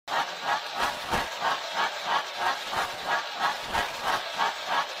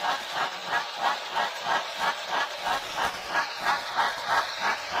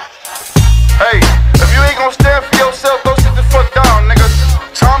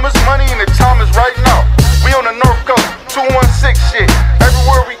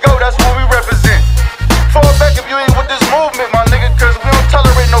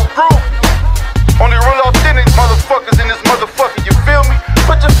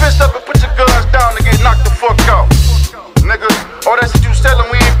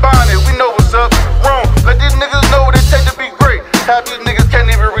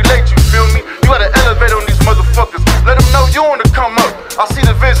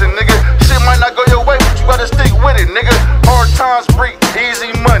listen, nigga. Shit might not go your way, but you gotta stick with it, nigga. Hard times breed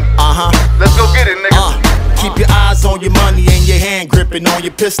easy money. Let's go get it, nigga. Keep your eyes on your money and your hand gripping on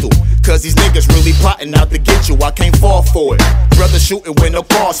your pistol. Cause these niggas really plotting out to get you. I can't fall for it. Brother shooting with no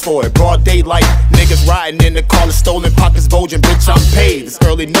cause for it. Broad daylight, niggas riding in the car, stolen pockets bulging. Bitch, I'm paid. It's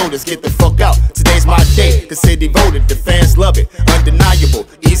early notice, get the fuck out. Today's my day. The city voted, the fans love it. Undeniable,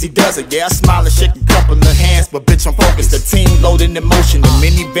 easy does it. Yeah, I smile and shake a couple of hands, but bitch, I'm focused. The team loading in motion, the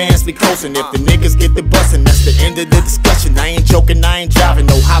minivans be closing. If the niggas get the bustin', that's the end of the discussion. I ain't joking, I ain't jiving.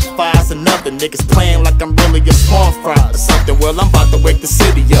 No high fives or nothing. Niggas playing like I'm really a small fry or something. Well, I'm about to wake the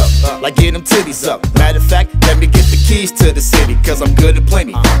city up, like get them titties up. Matter of fact, let me get the keys to the city, cause I'm good at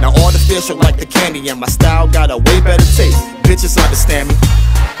plenty. Now artificial like the candy, and my style got a way better taste. Bitches understand me.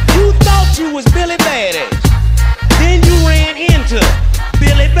 You thought you was Billy Badass, then you ran into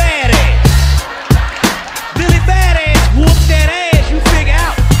Billy Badass. Billy Badass whooped that ass, you figure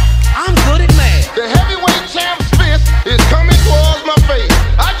out I'm good at math. The heavyweight champ's fist is coming towards my face.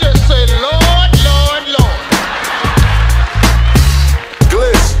 I just said, Lord, Lord, Lord.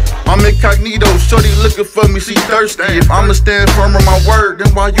 Gliss, I'm incognito, shorty looking for me, she thirsty. If I'ma stand firm on my word,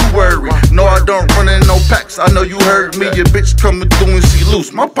 then why you worry? No, I don't run in no packs, I know you heard me. Your bitch coming through and she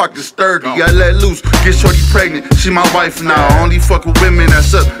loose, my pocket's sturdy. I let loose, get shorty pregnant, she my wife now. I only fuck with women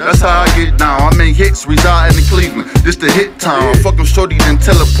that's up, that's how I get down. I make hits, reside in Cleveland, this the hit town. Fuck them shorty, then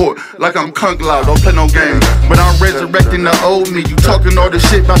teleport, like I'm Kunk Lao, don't play no games. But I'm resurrecting the old me. You talking all this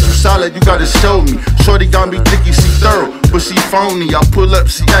shit about you solid, you gotta show me. Shorty got me thicky, she thorough, but she phony. I pull up,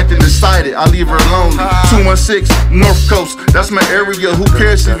 she acting excited, I leave her alone. 216, North Coast, that's my area. Who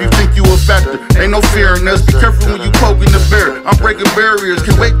cares if you think you a factor? Ain't no fear in us, be careful when you poking the bear. I'm breaking barriers,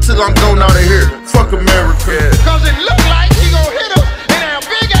 can't wait till I'm gone out of here. Fuck America. Cause it look like he gon' hit us in our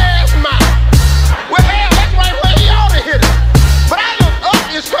big ass mouth. Well, hell, that's right where he ought to hit us. But I look up,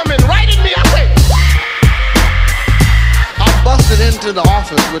 it's coming right at me. I say, I busted into the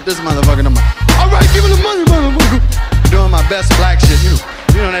office with this motherfucker in my all right, give me the money, motherfucker. Doing my best black shit, you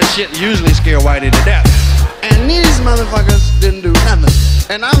know that shit usually scare whitey to death. And these motherfuckers didn't do nothing.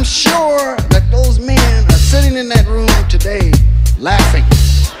 And I'm sure that those men are sitting in that room today laughing.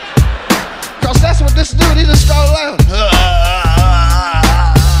 Cause that's what this dude, he just started laughing.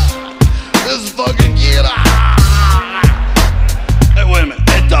 This fucking kid,